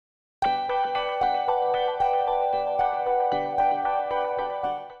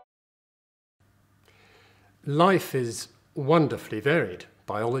Life is wonderfully varied.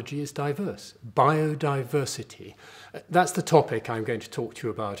 Biology is diverse. Biodiversity. That's the topic I'm going to talk to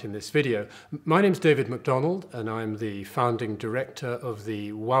you about in this video. My name's David Macdonald, and I'm the founding director of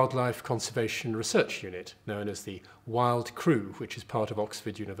the Wildlife Conservation Research Unit, known as the Wild Crew, which is part of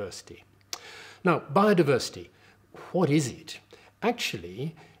Oxford University. Now, biodiversity, what is it?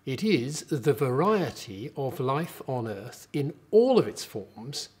 Actually, it is the variety of life on Earth in all of its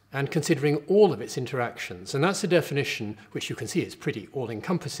forms and considering all of its interactions. And that's a definition which you can see is pretty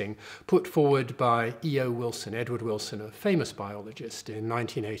all-encompassing, put forward by E.O. Wilson, Edward Wilson, a famous biologist, in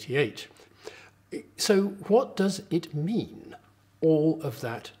 1988. So what does it mean, all of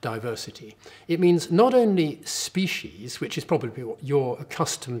that diversity? It means not only species, which is probably what you're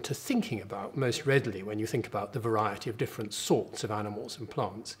accustomed to thinking about most readily when you think about the variety of different sorts of animals and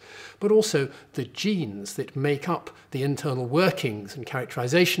plants, but also the genes that make up the internal workings and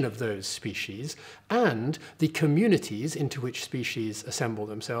characterization of those species, and the communities into which species assemble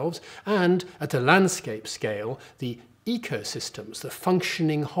themselves, and at a landscape scale, the ecosystems, the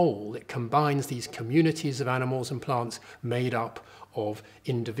functioning whole that combines these communities of animals and plants made up of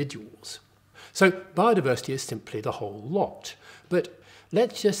individuals. So biodiversity is simply the whole lot. But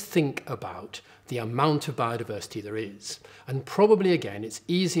let's just think about the amount of biodiversity there is. And probably, again, it's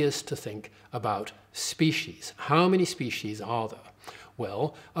easiest to think about species. How many species are there?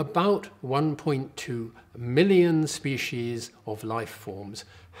 Well, about 1.2 million species of life forms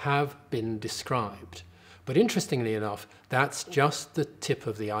have been described. But interestingly enough, that's just the tip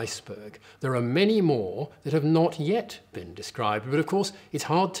of the iceberg. There are many more that have not yet been described. But of course, it's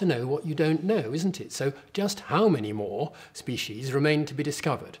hard to know what you don't know, isn't it? So just how many more species remain to be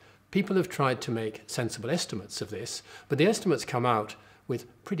discovered? People have tried to make sensible estimates of this, but the estimates come out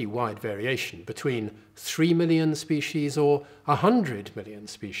with pretty wide variation, between 3 million species or 100 million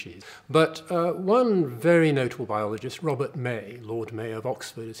species. But one very notable biologist, Robert May, Lord May of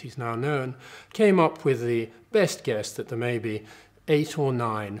Oxford as he's now known, came up with the best guess that there may be 8 or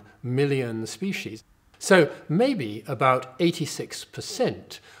 9 million species. So maybe about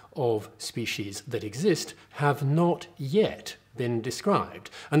 86% of species that exist have not yet been described.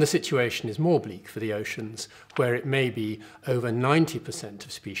 And the situation is more bleak for the oceans, where it may be over 90%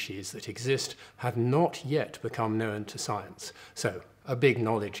 of species that exist have not yet become known to science. So a big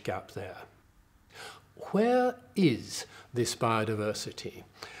knowledge gap there. Where is this biodiversity?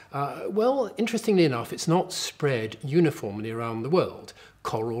 Well, interestingly enough, it's not spread uniformly around the world.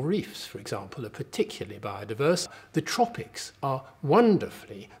 Coral reefs, for example, are particularly biodiverse. The tropics are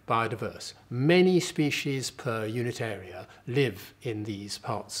wonderfully biodiverse. Many species per unit area live in these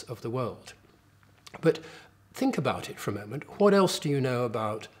parts of the world. But think about it for a moment. What else do you know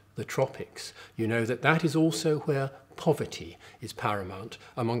about the tropics? You know that that is also where poverty is paramount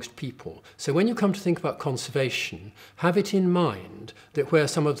amongst people. So when you come to think about conservation, have it in mind that where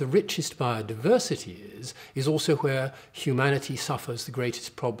some of the richest biodiversity is also where humanity suffers the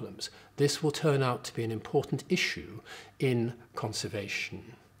greatest problems. This will turn out to be an important issue in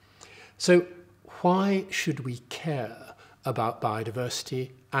conservation. So why should we care about biodiversity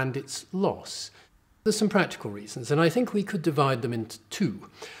and its loss? There's some practical reasons, and I think we could divide them into two.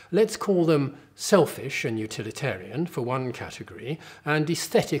 Let's call them selfish and utilitarian for one category, and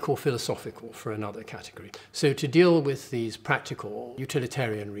aesthetic or philosophical for another category. So to deal with these practical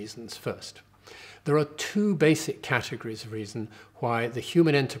utilitarian reasons first. There are two basic categories of reason why the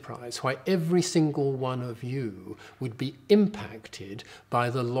human enterprise, why every single one of you would be impacted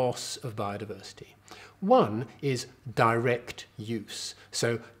by the loss of biodiversity. One is direct use.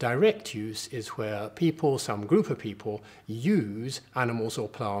 So direct use is where people, some group of people, use animals or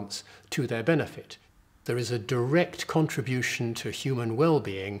plants to their benefit. There is a direct contribution to human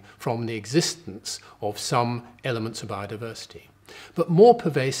well-being from the existence of some elements of biodiversity. But more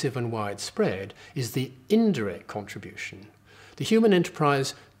pervasive and widespread is the indirect contribution. The human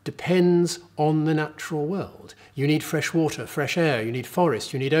enterprise depends on the natural world. You need fresh water, fresh air, you need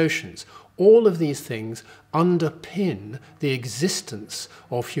forests, you need oceans. All of these things underpin the existence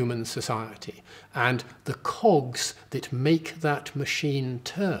of human society. And the cogs that make that machine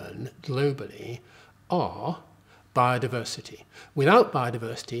turn globally are biodiversity. Without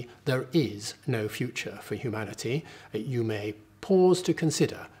biodiversity, there is no future for humanity. You may pause to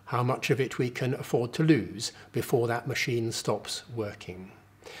consider how much of it we can afford to lose before that machine stops working.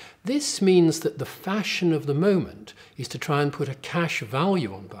 This means that the fashion of the moment is to try and put a cash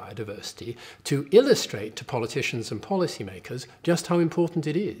value on biodiversity to illustrate to politicians and policymakers just how important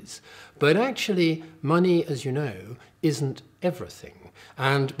it is. But actually, money, as you know, isn't everything.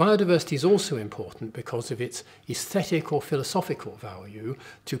 And biodiversity is also important because of its aesthetic or philosophical value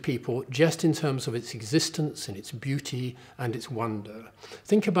to people just in terms of its existence and its beauty and its wonder.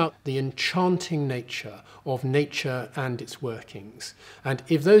 Think about the enchanting nature of nature and its workings. And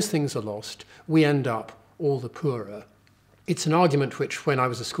if those things are lost, we end up all the poorer. It's an argument which, when I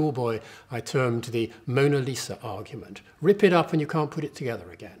was a schoolboy, I termed the Mona Lisa argument. Rip it up and you can't put it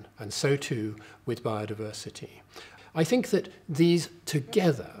together again. And so too with biodiversity. I think that these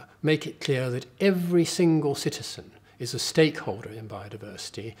together make it clear that every single citizen is a stakeholder in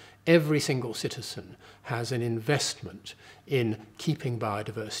biodiversity. Every single citizen has an investment in keeping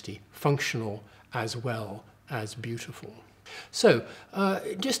biodiversity functional as well as beautiful. So,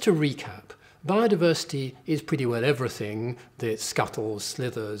 just to recap, biodiversity is pretty well everything that scuttles,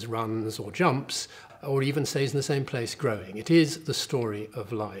 slithers, runs or jumps, or even stays in the same place growing. It is the story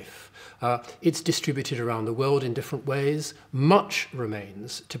of life. It's distributed around the world in different ways. Much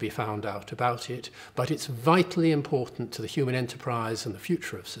remains to be found out about it, but it's vitally important to the human enterprise and the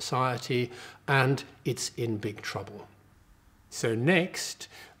future of society, and it's in big trouble. So next,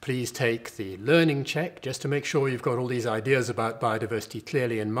 please take the learning check, just to make sure you've got all these ideas about biodiversity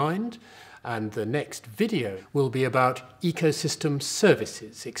clearly in mind. And the next video will be about ecosystem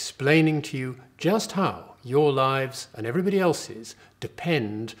services, explaining to you just how your lives and everybody else's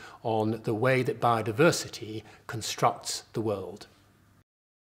depend on the way that biodiversity constructs the world.